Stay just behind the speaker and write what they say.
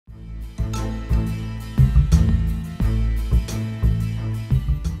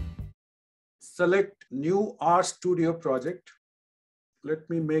select new RStudio project. Let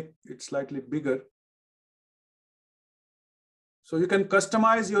me make it slightly bigger. So you can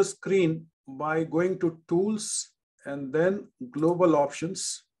customize your screen by going to Tools and then Global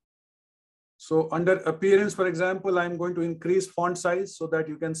Options. So under Appearance, for example, I'm going to increase font size so that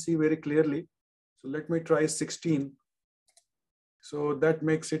you can see very clearly. So let me try 16. So that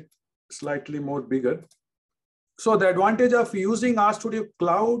makes it slightly more bigger. So the advantage of using RStudio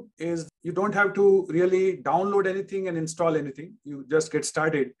Cloud is you don't have to really download anything and install anything. You just get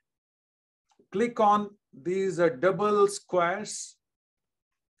started. Click on these double squares.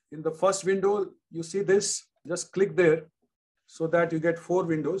 In the first window, you see this, just click there so that you get 4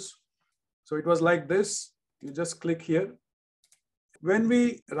 windows. So it was like this, you just click here. When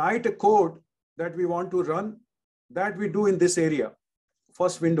we write a code that we want to run, that we do in this area,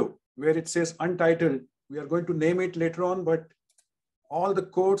 first window, where it says Untitled. We are going to name it later on, but all the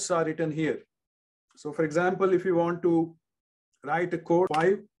codes are written here. So for example, if you want to write a code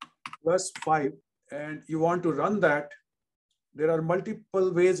 5 plus 5, and you want to run that, there are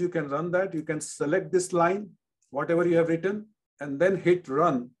multiple ways you can run that. You can select this line, whatever you have written, and then hit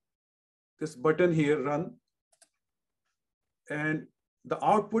run. This button here, run. And the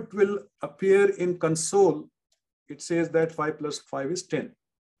output will appear in console. It says that 5 plus 5 is 10.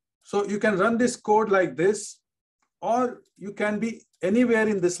 So you can run this code like this, or you can be anywhere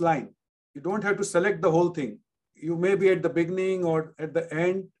in this line. You don't have to select the whole thing. You may be at the beginning or at the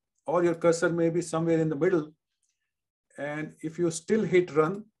end, or your cursor may be somewhere in the middle. And if you still hit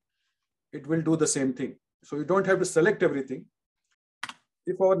run, it will do the same thing. So you don't have to select everything.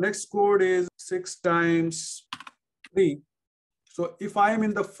 If our next code is 6 times 3, so if I am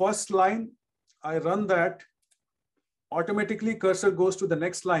in the first line, I run that, automatically cursor goes to the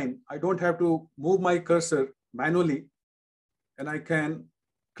next line. I don't have to move my cursor manually, and I can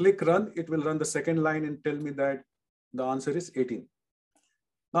click run. It will run the second line and tell me that the answer is 18.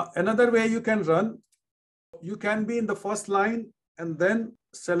 Now, another way you can run, you can be in the first line and then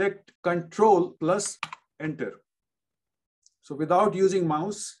select Control plus Enter. So without using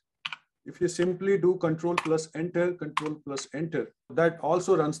mouse, if you simply do Control plus Enter, that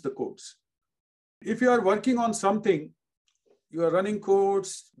also runs the codes. If you are working on something, you are running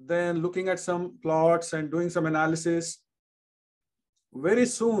codes, then looking at some plots and doing some analysis, very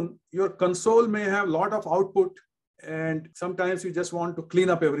soon your console may have a lot of output, and sometimes you just want to clean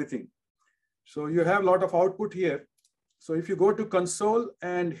up everything. So you have a lot of output here. So if you go to console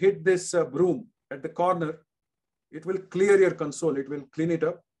and hit this broom at the corner, it will clear your console. It will clean it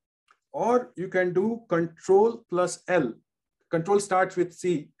up. Or you can do Control plus L. Control starts with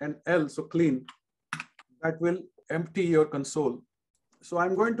C and L, so clean. That will empty your console. So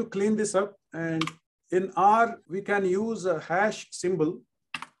I'm going to clean this up. And in R, we can use a hash symbol,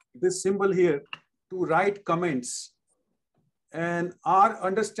 this symbol here, to write comments. And R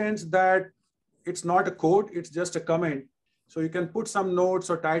understands that it's not a code, it's just a comment. So you can put some notes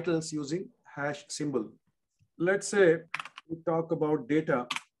or titles using hash symbol. Let's say we talk about data.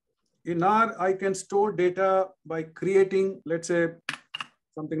 In R, I can store data by creating, let's say,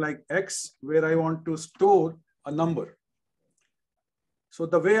 something like X, where I want to store a number. So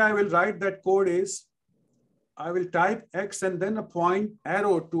the way I will write that code is, I will type X and then a point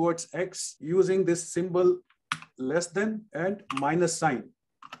arrow towards X using this symbol less than and minus sign.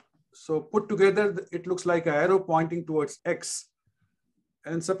 So put together, it looks like an arrow pointing towards X.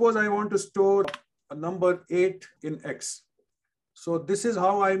 And suppose I want to store a number 8 in X. So this is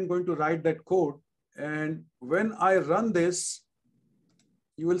how I'm going to write that code. And when I run this,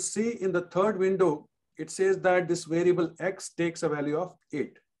 you will see in the third window, it says that this variable X takes a value of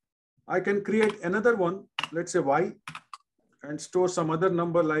 8. I can create another one, let's say Y, and store some other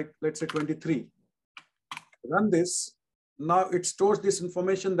number like, let's say 23. Run this. Now it stores this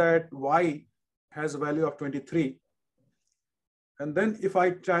information that Y has a value of 23. And then if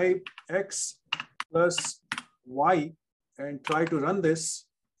I type X plus Y and try to run this,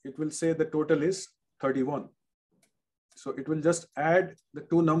 it will say the total is 31. So it will just add the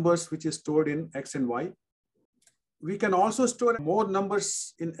 2 numbers which is stored in X and Y. We can also store more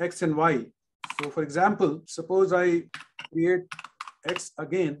numbers in X and Y. So for example, suppose I create X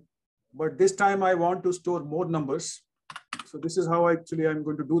again, but this time I want to store more numbers. So this is how actually I'm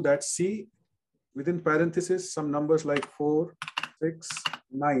going to do that. C, within parentheses, some numbers like 4, 6,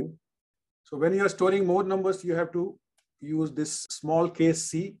 9. So when you are storing more numbers, you have to use this small case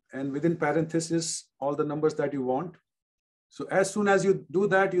C, and within parentheses, all the numbers that you want. So as soon as you do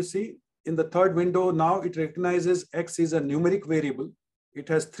that, you see in the third window, now it recognizes X is a numeric variable. It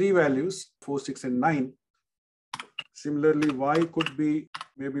has 3 values, 4, 6, and 9. Similarly, Y could be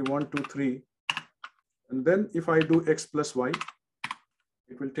maybe 1, 2, 3. And then if I do x plus y,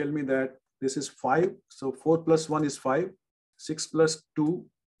 it will tell me that this is 5. So 4 plus 1 is 5. 6 plus 2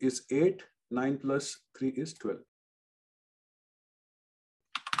 is 8. 9 plus 3 is 12.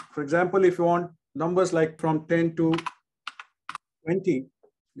 For example, if you want numbers like from 10 to 20,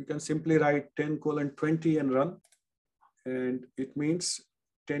 you can simply write 10:20 and run. And it means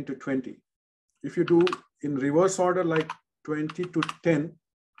 10 to 20. If you do in reverse order, like 20 to 10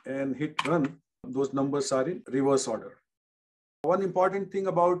 and hit run, those numbers are in reverse order. One important thing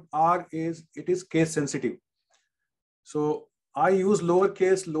about R is it is case sensitive. So I use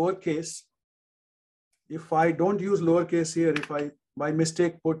lowercase. If I don't use lowercase here, if I by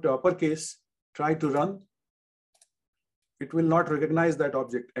mistake put uppercase, try to run, it will not recognize that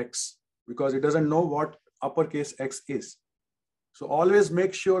object X because it doesn't know what uppercase X is. So always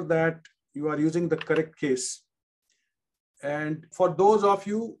make sure that you are using the correct case. And for those of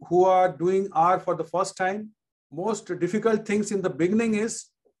you who are doing R for the first time, most difficult things in the beginning is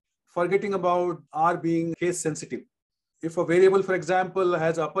forgetting about R being case sensitive. If a variable, for example,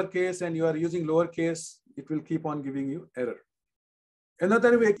 has uppercase and you are using lowercase, it will keep on giving you error.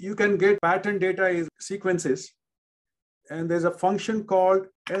 Another way you can get pattern data is sequences. And there's a function called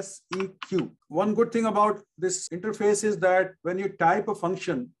seq. One good thing about this interface is that when you type a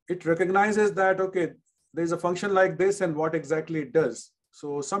function, it recognizes that, okay, there's a function like this and what exactly it does.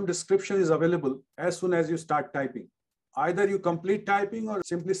 So some description is available as soon as you start typing. Either you complete typing or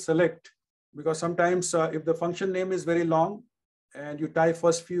simply select, because sometimes if the function name is very long and you type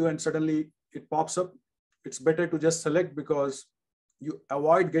first few and suddenly it pops up, it's better to just select because you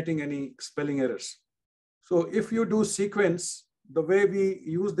avoid getting any spelling errors. So if you do sequence, the way we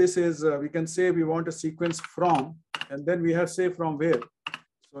use this is we can say we want a sequence from, and then we have say from where.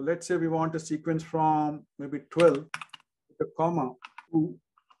 So let's say we want a sequence from maybe 12 with a comma 2,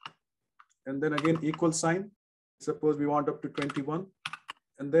 and then again equal sign. Suppose we want up to 21.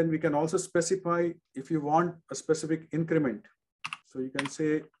 And then we can also specify if you want a specific increment. So you can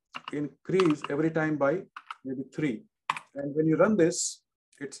say increase every time by maybe 3. And when you run this,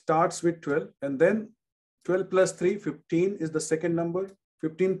 it starts with 12 and then 12 plus 3, 15 is the second number.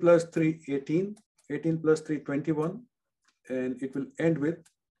 15 plus 3, 18. 18 plus 3, 21. And it will end with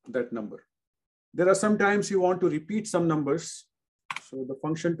that number. There are some times you want to repeat some numbers. So the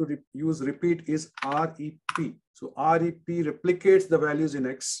function to use repeat is REP. So REP replicates the values in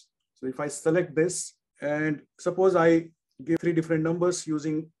X. So if I select this and suppose I give 3 different numbers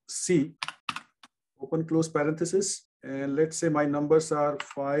using C, open close parenthesis, and let's say my numbers are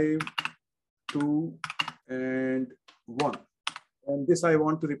 5, 2, and 1. And this I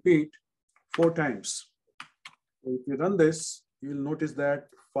want to repeat 4 times. So if you run this, you'll notice that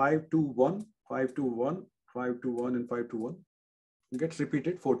 5, 2, 1, 5, 2, 1, 5, 2, 1, and 5, 2, 1 gets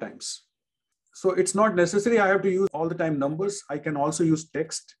repeated 4 times. So it's not necessary I have to use all the time numbers. I can also use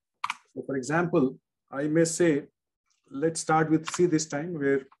text. So for example, I may say, let's start with C this time,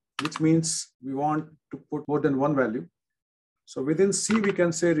 which means we want to put more than one value. So within C, we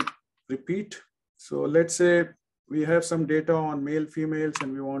can say repeat. So let's say we have some data on male, females,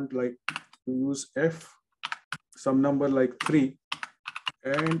 and we want like to use F, some number like 3,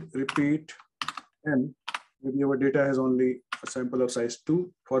 and repeat M. Maybe our data has only a sample of size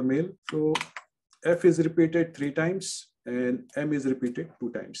 2 for male. So F is repeated 3 times and M is repeated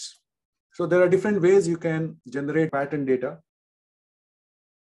 2 times. So there are different ways you can generate pattern data.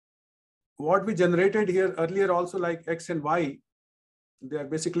 What we generated here earlier also, like X and Y, they are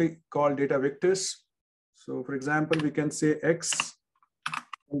basically called data vectors. So for example, we can say X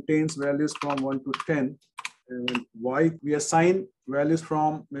contains values from 1 to 10 and Y we assign values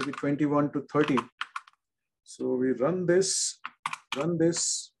from maybe 21 to 30. So we run this,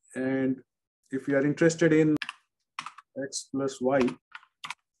 and if we are interested in X plus Y,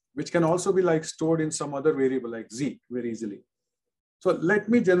 which can also be like stored in some other variable like Z very easily. So let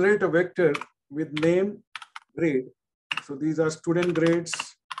me generate a vector with name, grade. So these are student grades.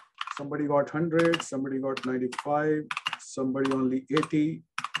 Somebody got 100, somebody got 95, somebody only 80,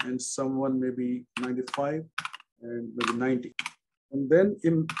 and someone maybe 95 and maybe 90. And then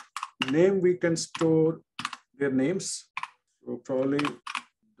in name, we can store their names. So probably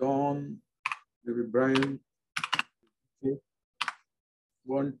Don, maybe Brian. Okay.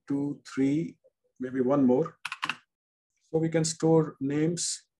 1, 2, 3, maybe one more. So we can store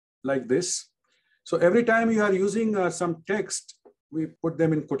names like this. So every time you are using some text, we put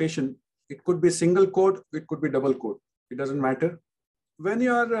them in quotation. It could be single quote, it could be double quote. It doesn't matter. When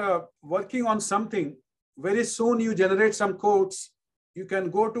you are working on something, very soon you generate some quotes. You can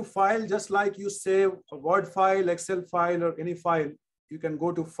go to file, just like you save a Word file, Excel file, or any file. You can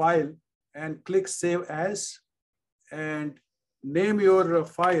go to file and click Save As and name your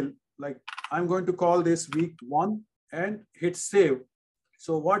file. Like I'm going to call this week 1 and hit save.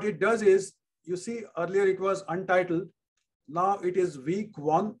 So what it does is, you see earlier it was untitled. Now it is week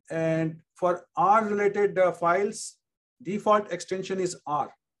 1, and for R related files, default extension is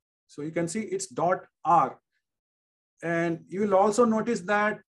R. So you can see it's .r. And you will also notice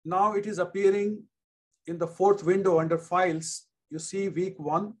that now it is appearing in the 4th window under files. You see week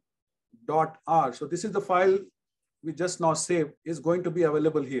 1.r. So this is the file we just now saved, is going to be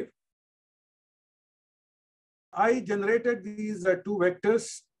available here. I generated these 2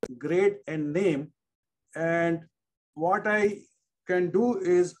 vectors, grade and name. And what I can do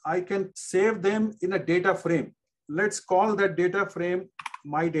is I can save them in a data frame. Let's call that data frame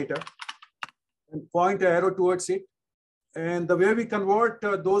my data and point an arrow towards it. And the way we convert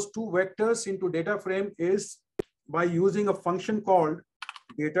those 2 vectors into data frame is by using a function called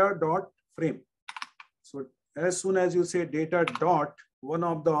data.frame. So as soon as you say data dot, one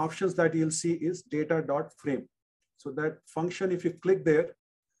of the options that you'll see is data.frame. So that function, if you click there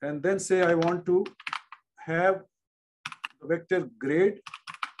and then say I want to have the vector grade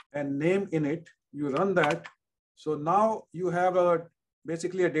and name in it, you run that. So now you have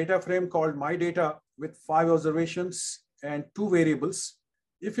basically a data frame called my data with 5 observations and 2 variables.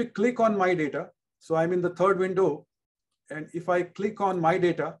 If you click on my data, so I'm in the 3rd window, and if I click on my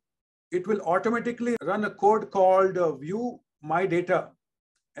data, it will automatically run a code called view my data,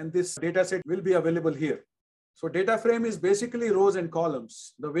 and this data set will be available here. So data frame is basically rows and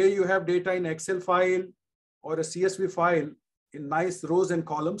columns. The way you have data in Excel file or a CSV file in nice rows and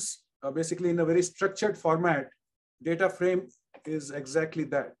columns, basically in a very structured format, data frame is exactly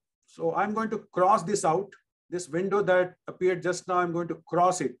that. So I'm going to cross this out. This window that appeared just now, I'm going to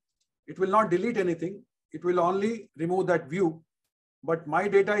cross it. It will not delete anything. It will only remove that view, but my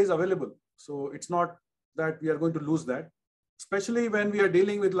data is available. So it's not that we are going to lose that. Especially when we are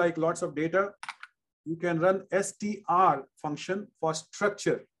dealing with like lots of data, you can run str function for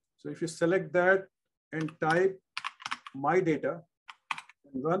structure. So if you select that and type my data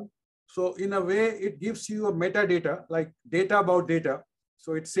and run, so in a way it gives you a metadata, like data about data.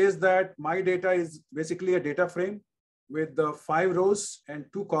 So it says that my data is basically a data frame with the 5 rows and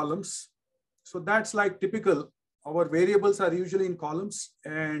 2 columns. So that's like typical. Our variables are usually in columns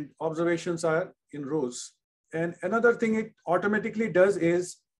and observations are in rows. And another thing it automatically does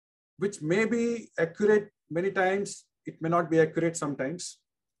is, which may be accurate many times, it may not be accurate sometimes.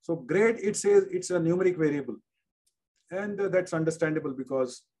 So grade, it says it's a numeric variable. And that's understandable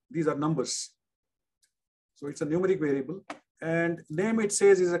because these are numbers. So it's a numeric variable. And name, it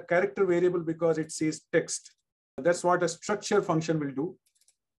says, is a character variable because it says text. That's what a structure function will do.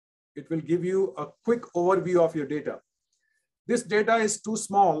 It will give you a quick overview of your data. This data is too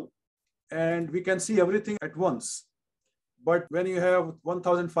small and we can see everything at once. But when you have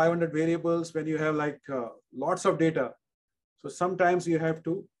 1,500 variables, when you have like lots of data, so sometimes you have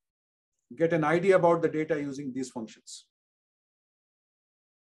to get an idea about the data using these functions.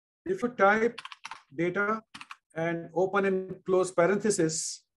 If you type data and open and close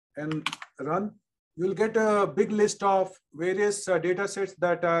parenthesis and run, you'll get a big list of various data sets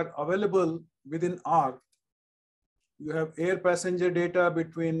that are available within R. You have air passenger data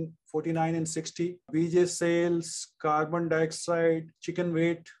between 49 and 60, BJ sales, carbon dioxide, chicken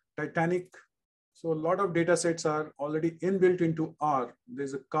weight, Titanic. So a lot of data sets are already inbuilt into R.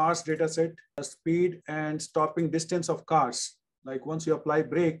 There's a cars data set, a speed and stopping distance of cars. Like once you apply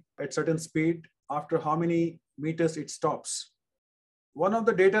brake at certain speed, after how many meters it stops. One of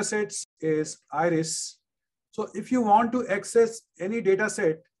the data sets is iris. So if you want to access any data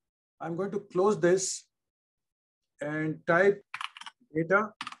set, I'm going to close this and type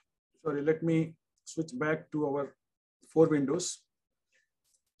data. Sorry, let me switch back to our 4 windows.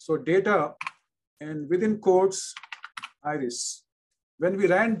 So data and within quotes, iris. When we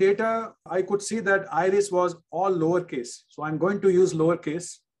ran data, I could see that iris was all lowercase. So I'm going to use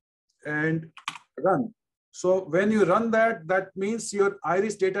lowercase and run. So when you run that, that means your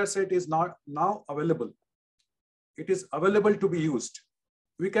iris data set is not now available. It is available to be used.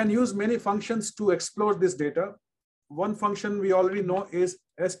 We can use many functions to explore this data. One function we already know is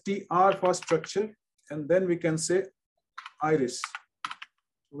str for structure, and then we can say iris.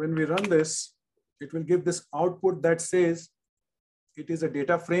 When we run this, it will give this output that says it is a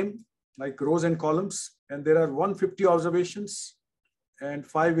data frame like rows and columns, and there are 150 observations and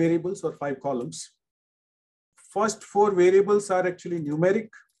 5 variables or 5 columns. First 4 variables are actually numeric.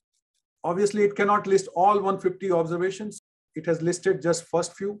 Obviously, it cannot list all 150 observations. It has listed just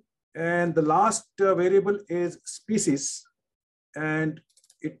first few. And the last variable is species. And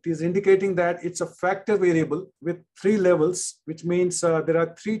it is indicating that it's a factor variable with 3 levels, which means there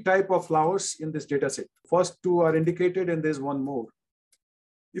are 3 types of flowers in this data set. First 2 are indicated and there's one more.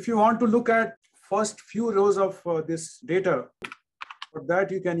 If you want to look at first few rows of this data, for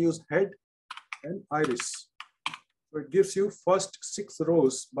that you can use head and iris. So it gives you first 6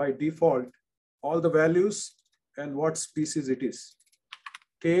 rows by default, all the values and what species it is.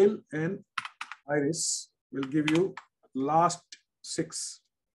 Tail and iris will give you last 6.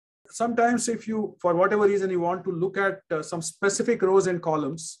 Sometimes if you, for whatever reason, you want to look at some specific rows and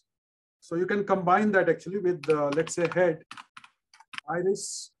columns, so you can combine that actually with, let's say, head,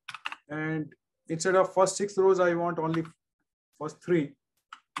 iris, and instead of first 6 rows, I want only first 3.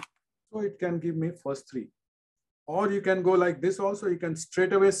 So it can give me first 3. Or you can go like this also. You can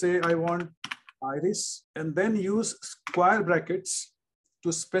straight away say, I want iris, and then use square brackets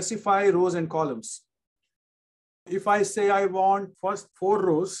to specify rows and columns. If I say I want first 4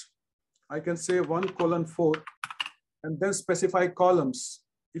 rows, I can say 1:4 and then specify columns.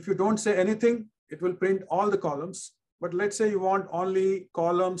 If you don't say anything, it will print all the columns. But let's say you want only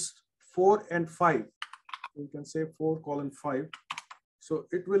columns 4 and 5. You can say 4:5. So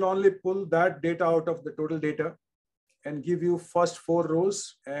it will only pull that data out of the total data and give you first 4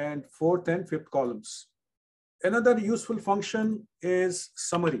 rows and 4th and 5th columns. Another useful function is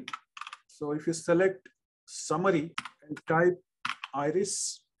summary. So if you select summary and type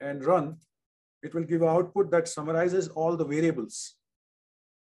iris and run, it will give output that summarizes all the variables.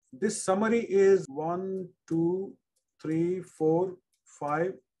 This summary is 1, 2, 3, 4,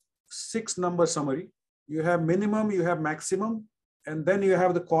 5, 6 number summary. You have minimum, you have maximum, and then you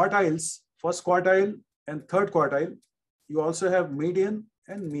have the quartiles, first quartile and third quartile. You also have median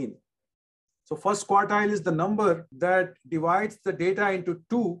and mean. So first quartile is the number that divides the data into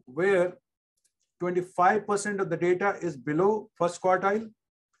 2, where 25% of the data is below first quartile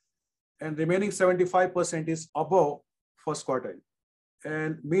and remaining 75% is above first quartile.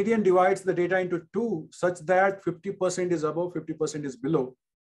 And median divides the data into 2 such that 50% is above, 50% is below.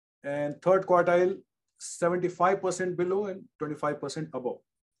 And third quartile, 75% below and 25% above.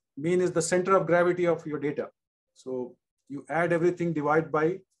 Mean is the center of gravity of your data. So you add everything, divide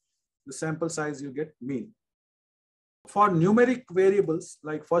by the sample size, you get mean. For numeric variables,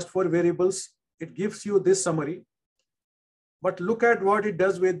 like first 4 variables, it gives you this summary. But look at what it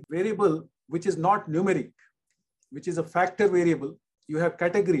does with variable, which is not numeric, which is a factor variable. You have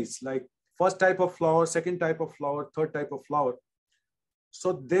categories like first type of flower, second type of flower, third type of flower.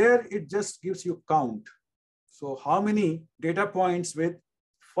 So there it just gives you count. So how many data points with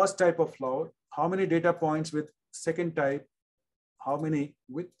first type of flower, how many data points with second type, how many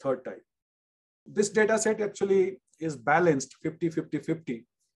with third type. This data set actually is balanced 50-50-50.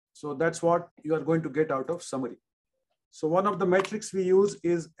 So that's what you are going to get out of summary. So one of the metrics we use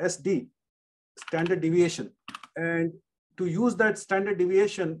is SD, standard deviation. And to use that standard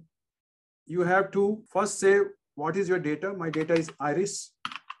deviation, you have to first say, what is your data? My data is iris.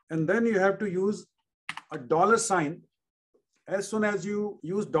 And then you have to use a $sign. As soon as you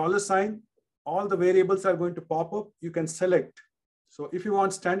use $sign, all the variables are going to pop up. You can select. So if you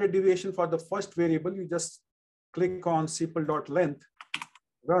want standard deviation for the first variable, you just click on sepal.length,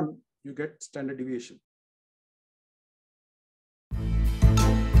 run, you get standard deviation.